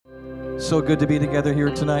So good to be together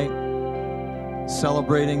here tonight,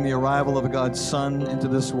 celebrating the arrival of God's Son into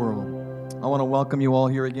this world. I want to welcome you all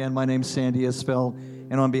here again. My name's Sandy Isfeld,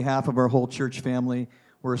 and on behalf of our whole church family,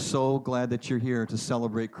 we're so glad that you're here to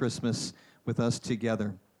celebrate Christmas with us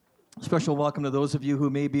together. Special welcome to those of you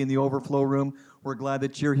who may be in the overflow room. We're glad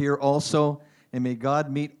that you're here also, and may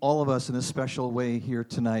God meet all of us in a special way here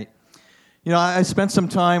tonight. You know, I spent some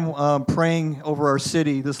time praying over our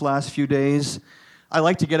city this last few days. I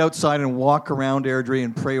like to get outside and walk around Airdrie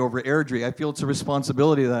and pray over Airdrie. I feel it's a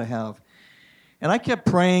responsibility that I have. And I kept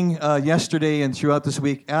praying yesterday and throughout this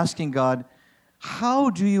week, asking God, how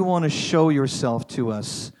do you want to show yourself to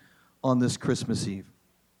us on this Christmas Eve?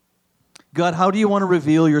 God, how do you want to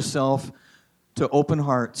reveal yourself to open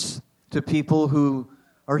hearts, to people who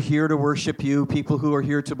are here to worship you, people who are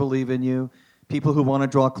here to believe in you, people who want to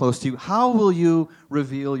draw close to you? How will you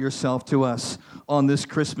reveal yourself to us on this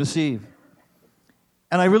Christmas Eve?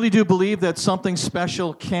 And I really do believe that something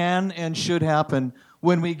special can and should happen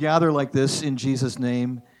when we gather like this in Jesus'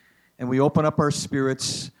 name, and we open up our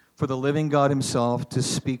spirits for the living God himself to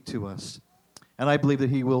speak to us. And I believe that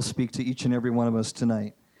he will speak to each and every one of us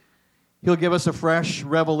tonight. He'll give us a fresh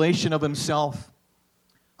revelation of himself,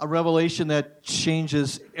 a revelation that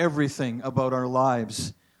changes everything about our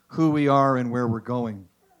lives, who we are and where we're going.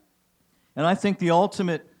 And I think the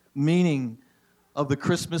ultimate meaning of the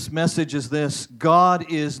Christmas message is this: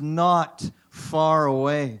 God is not far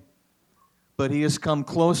away, but he has come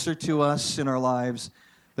closer to us in our lives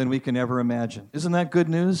than we can ever imagine. Isn't that good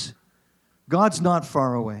news? God's not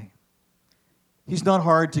far away. He's not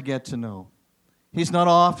hard to get to know. He's not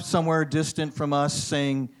off somewhere distant from us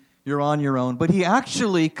saying, you're on your own, but he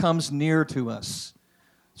actually comes near to us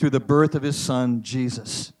through the birth of his Son,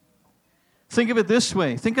 Jesus. Think of it this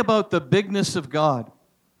way. Think about the bigness of God.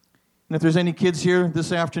 And if there's any kids here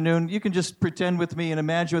this afternoon, you can just pretend with me and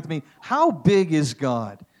imagine with me, how big is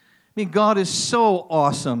God? I mean, God is so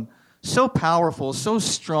awesome, so powerful, so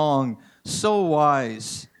strong, so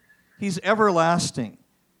wise. He's everlasting.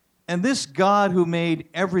 And this God who made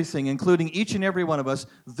everything, including each and every one of us,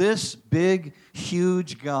 this big,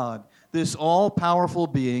 huge God, this all-powerful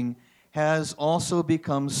being, has also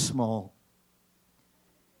become small.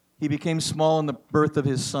 He became small in the birth of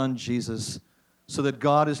his Son, Jesus, so that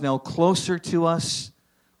God is now closer to us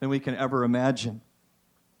than we can ever imagine.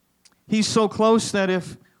 He's so close that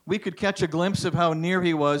if we could catch a glimpse of how near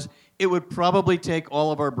he was, it would probably take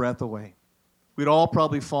all of our breath away. We'd all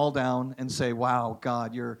probably fall down and say, wow,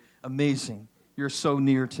 God, you're amazing. You're so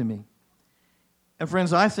near to me. And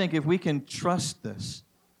friends, I think if we can trust this,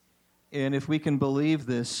 and if we can believe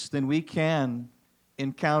this, then we can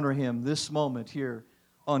encounter him this moment here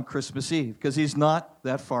on Christmas Eve, because he's not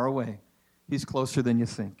that far away. He's closer than you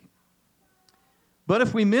think. But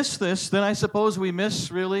if we miss this, then I suppose we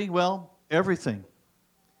miss really, well, everything.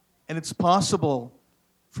 And it's possible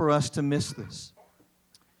for us to miss this.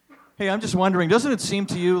 Hey, I'm just wondering, doesn't it seem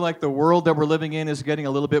to you like the world that we're living in is getting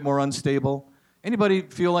a little bit more unstable? Anybody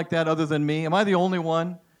feel like that other than me? Am I the only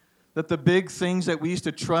one? That the big things that we used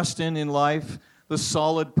to trust in life, the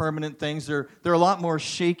solid, permanent things, they're a lot more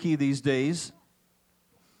shaky these days.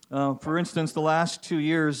 For instance, the last 2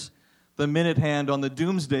 years, the minute hand on the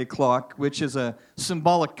doomsday clock, which is a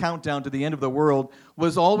symbolic countdown to the end of the world,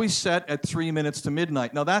 was always set at 3 minutes to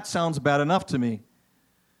midnight. Now, that sounds bad enough to me.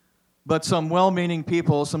 But some well-meaning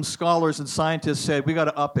people, some scholars and scientists said, we got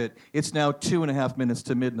to up it. It's now 2.5 minutes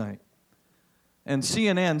to midnight. And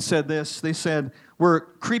CNN said this. They said, we're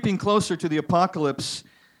creeping closer to the apocalypse,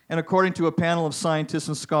 and according to a panel of scientists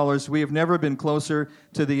and scholars, we have never been closer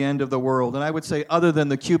to the end of the world. And I would say, other than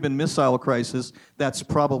the Cuban Missile Crisis, that's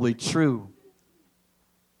probably true.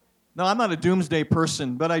 Now, I'm not a doomsday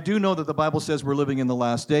person, but I do know that the Bible says we're living in the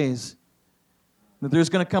last days. That there's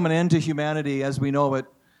going to come an end to humanity as we know it,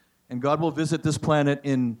 and God will visit this planet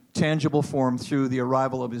in tangible form through the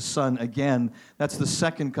arrival of his Son again. That's the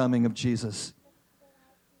second coming of Jesus.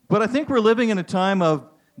 But I think we're living in a time of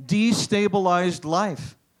destabilized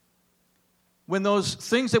life. When those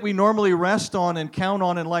things that we normally rest on and count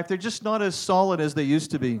on in life, they're just not as solid as they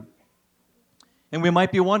used to be. And we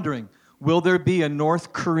might be wondering, will there be a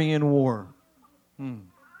North Korean war?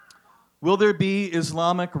 Will there be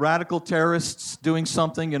Islamic radical terrorists doing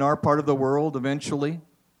something in our part of the world eventually?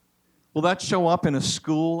 Will that show up in a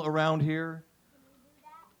school around here?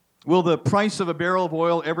 Will the price of a barrel of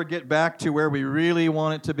oil ever get back to where we really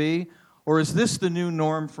want it to be? Or is this the new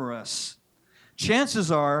norm for us?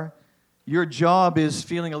 Chances are your job is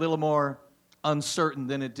feeling a little more uncertain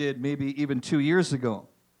than it did maybe even 2 years ago.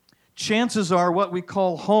 Chances are what we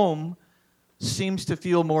call home seems to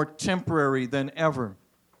feel more temporary than ever.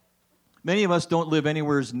 Many of us don't live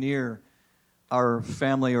anywhere near our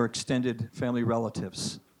family or extended family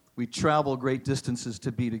relatives. We travel great distances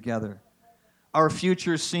to be together. Our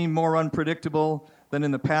futures seem more unpredictable than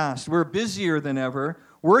in the past. We're busier than ever,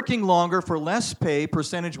 working longer for less pay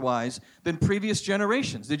percentage-wise than previous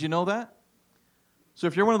generations. Did you know that? So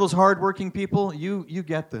if you're one of those hardworking people, you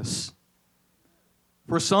get this.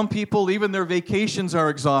 For some people, even their vacations are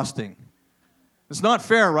exhausting. It's not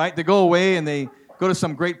fair, right? They go away and they go to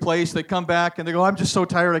some great place, they come back and they go, I'm just so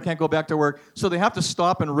tired, I can't go back to work. So they have to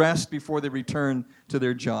stop and rest before they return to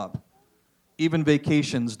their job. Even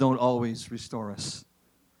vacations don't always restore us.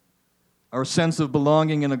 Our sense of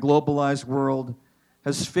belonging in a globalized world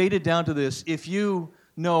has faded down to this. If you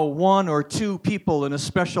know one or two people in a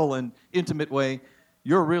special and intimate way,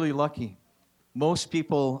 you're really lucky. Most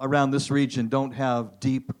people around this region don't have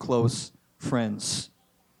deep, close friends.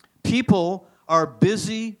 People are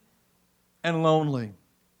busy and lonely.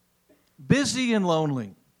 Busy and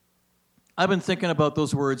lonely. I've been thinking about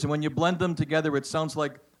those words, and when you blend them together, it sounds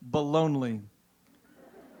like balonely.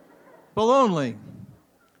 Balonely.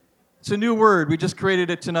 It's a new word. We just created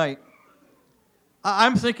it tonight.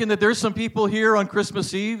 I'm thinking that there's some people here on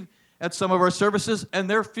Christmas Eve at some of our services, and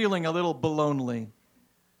they're feeling a little balonely.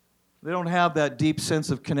 They don't have that deep sense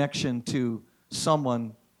of connection to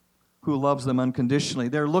someone who loves them unconditionally.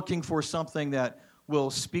 They're looking for something that will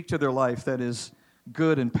speak to their life that is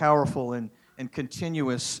good and powerful and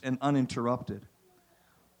continuous and uninterrupted.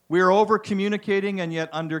 We are over-communicating and yet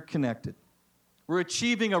under-connected. We're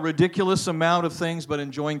achieving a ridiculous amount of things but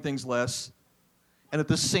enjoying things less. And at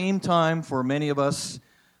the same time, for many of us,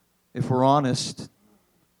 if we're honest,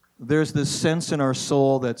 there's this sense in our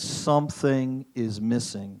soul that something is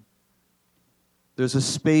missing. There's a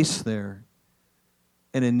space there,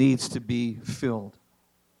 and it needs to be filled.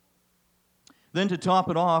 Then to top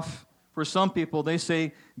it off, for some people, they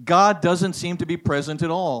say, God doesn't seem to be present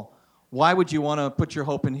at all. Why would you want to put your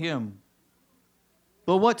hope in Him?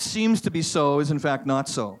 But what seems to be so is in fact not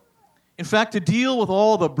so. In fact, to deal with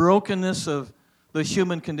all the brokenness of the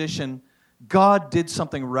human condition, God did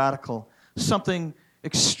something radical, something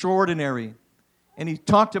extraordinary. And He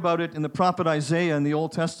talked about it in the prophet Isaiah in the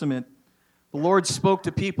Old Testament. The Lord spoke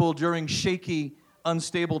to people during shaky,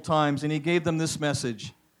 unstable times, and He gave them this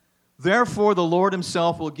message. Therefore, the Lord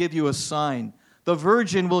Himself will give you a sign. The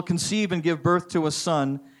virgin will conceive and give birth to a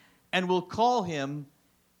son, and will call him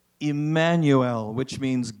Emmanuel, which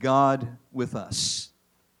means God with us.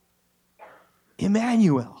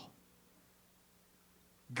 Emmanuel.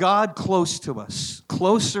 God close to us,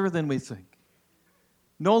 closer than we think.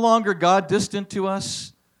 No longer God distant to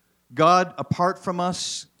us, God apart from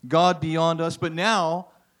us, God beyond us, but now,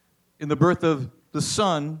 in the birth of the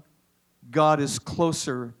Son, God is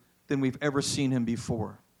closer than we've ever seen Him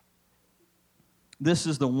before. This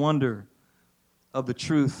is the wonder of the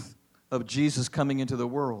truth of Jesus coming into the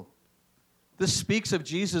world. This speaks of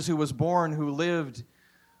Jesus who was born, who lived,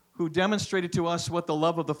 who demonstrated to us what the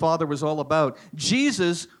love of the Father was all about.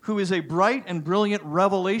 Jesus, who is a bright and brilliant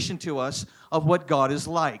revelation to us of what God is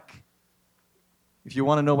like. If you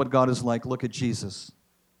want to know what God is like, look at Jesus.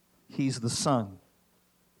 He's the Son.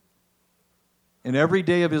 And every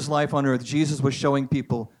day of His life on earth, Jesus was showing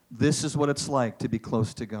people this is what it's like to be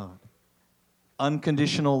close to God.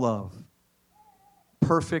 Unconditional love.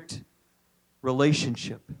 Perfect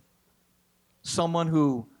relationship. Someone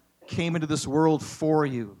who came into this world for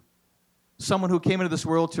you. Someone who came into this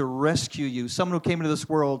world to rescue you. Someone who came into this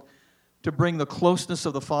world to bring the closeness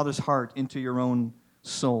of the Father's heart into your own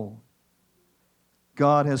soul.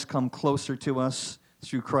 God has come closer to us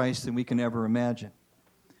through Christ than we can ever imagine.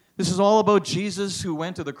 This is all about Jesus who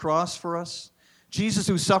went to the cross for us. Jesus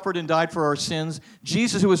who suffered and died for our sins.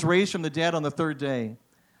 Jesus who was raised from the dead on the third day.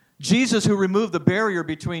 Jesus who removed the barrier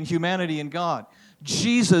between humanity and God.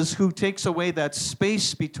 Jesus who takes away that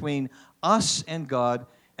space between us and God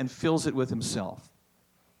and fills it with Himself.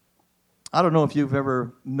 I don't know if you've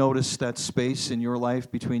ever noticed that space in your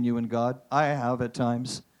life between you and God. I have at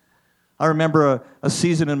times. I remember a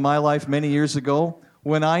season in my life many years ago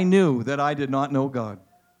when I knew that I did not know God.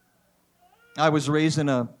 I was raised in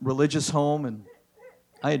a religious home, and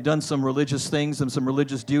I had done some religious things and some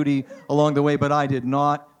religious duty along the way, but I did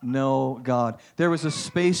not know God. There was a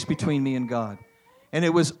space between me and God, and it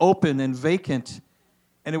was open and vacant,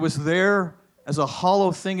 and it was there as a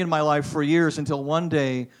hollow thing in my life for years until one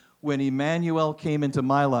day when Emmanuel came into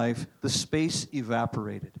my life, the space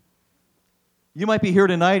evaporated. You might be here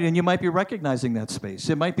tonight and you might be recognizing that space.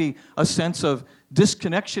 It might be a sense of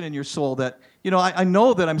disconnection in your soul that, I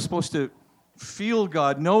know that I'm supposed to feel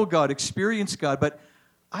God, know God, experience God, but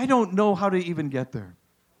I don't know how to even get there.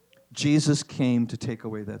 Jesus came to take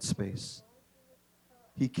away that space.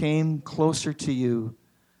 He came closer to you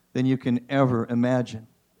than you can ever imagine.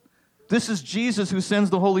 This is Jesus who sends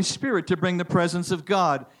the Holy Spirit to bring the presence of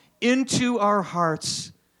God into our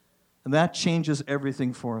hearts. And that changes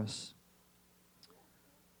everything for us.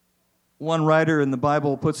 One writer in the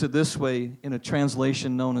Bible puts it this way in a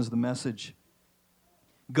translation known as The Message.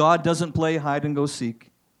 God doesn't play hide and go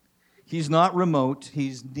seek. He's not remote,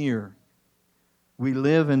 He's near. We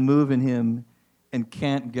live and move in Him and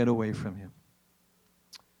can't get away from Him.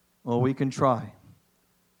 Well, we can try.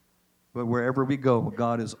 But wherever we go,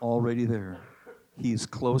 God is already there. He's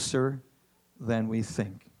closer than we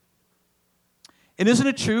think. And isn't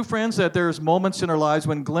it true, friends, that there's moments in our lives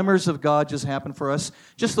when glimmers of God just happen for us?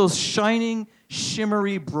 Just those shining,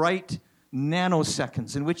 shimmery, bright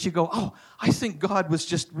nanoseconds in which you go, oh, I think God was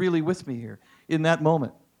just really with me here in that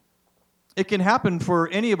moment. It can happen for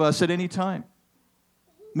any of us at any time.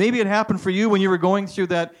 Maybe it happened for you when you were going through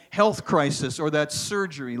that health crisis or that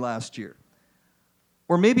surgery last year.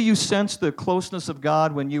 Or maybe you sensed the closeness of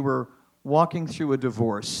God when you were walking through a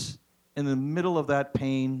divorce. In the middle of that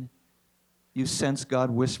pain, you sense God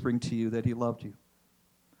whispering to you that He loved you.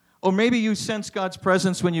 Or maybe you sense God's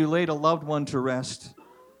presence when you laid a loved one to rest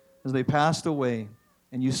as they passed away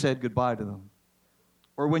and you said goodbye to them.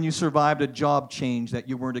 Or when you survived a job change that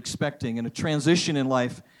you weren't expecting and a transition in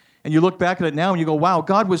life, and you look back at it now and you go, wow,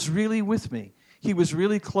 God was really with me. He was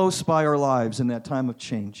really close by our lives in that time of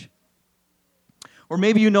change. Or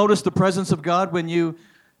maybe you noticed the presence of God when you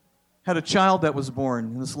had a child that was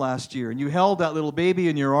born this last year, and you held that little baby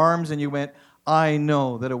in your arms and you went, I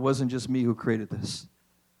know that it wasn't just me who created this.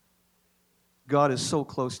 God is so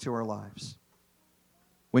close to our lives.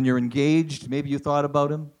 When you're engaged, maybe you thought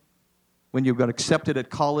about Him. When you got accepted at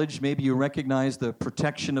college, maybe you recognized the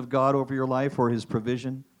protection of God over your life or His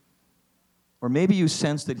provision. Or maybe you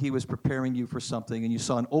sensed that He was preparing you for something and you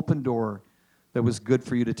saw an open door that was good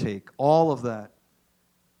for you to take. All of that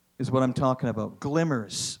is what I'm talking about.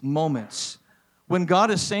 Glimmers, moments. When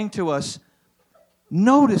God is saying to us,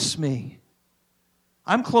 notice me.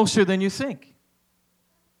 I'm closer than you think.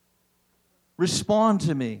 Respond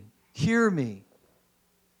to me. Hear me.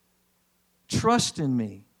 Trust in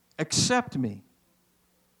me. Accept me.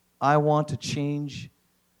 I want to change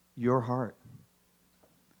your heart.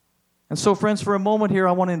 And so, friends, for a moment here,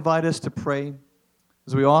 I want to invite us to pray,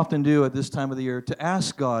 as we often do at this time of the year, to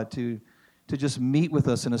ask God to just meet with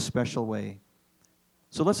us in a special way.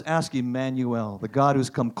 So let's ask Emmanuel, the God who's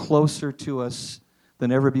come closer to us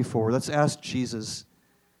than ever before. Let's ask Jesus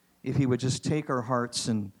if He would just take our hearts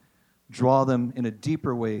and draw them in a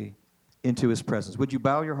deeper way into His presence. Would you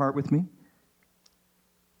bow your heart with me?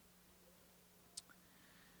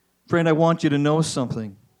 Friend, I want you to know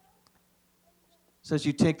something. So as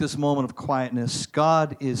you take this moment of quietness,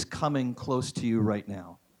 God is coming close to you right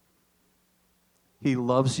now. He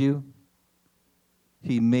loves you.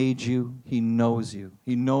 He made you. He knows you.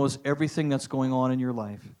 He knows everything that's going on in your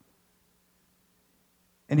life.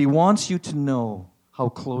 And He wants you to know how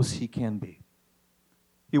close He can be.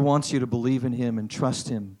 He wants you to believe in Him and trust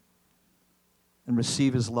Him and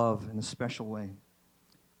receive His love in a special way.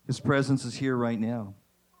 His presence is here right now.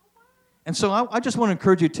 And so I just want to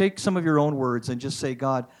encourage you to take some of your own words and just say,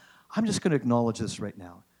 God, I'm just going to acknowledge this right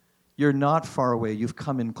now. You're not far away. You've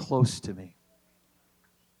come in close to me.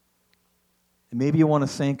 And maybe you want to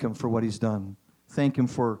thank Him for what He's done. Thank Him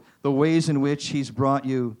for the ways in which He's brought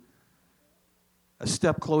you a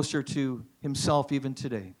step closer to Himself even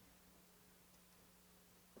today.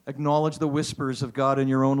 Acknowledge the whispers of God in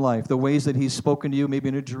your own life, the ways that He's spoken to you, maybe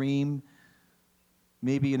in a dream,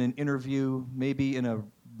 maybe in an interview, maybe in a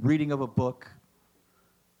reading of a book.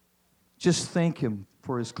 Just thank Him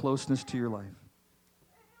for His closeness to your life.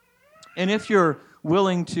 And if you're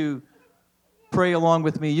willing to pray along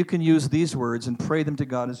with me, you can use these words and pray them to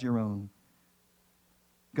God as your own.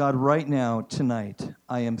 God, right now, tonight,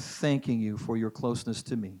 I am thanking You for Your closeness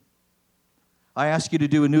to me. I ask You to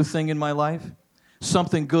do a new thing in my life,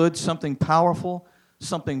 something good, something powerful,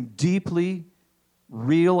 something deeply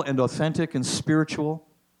real and authentic and spiritual.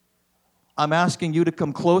 I'm asking You to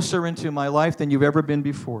come closer into my life than You've ever been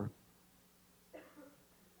before.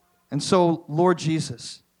 And so, Lord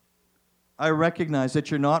Jesus, I recognize that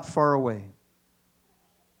You're not far away.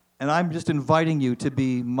 And I'm just inviting You to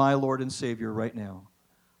be my Lord and Savior right now.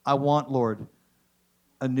 I want, Lord,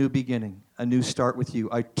 a new beginning, a new start with You.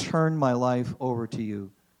 I turn my life over to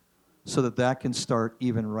You so that that can start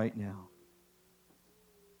even right now.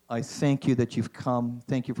 I thank You that You've come.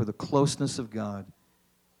 Thank You for the closeness of God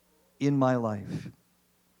in my life.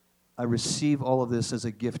 I receive all of this as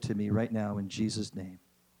a gift to me right now in Jesus' name.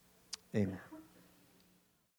 Amen.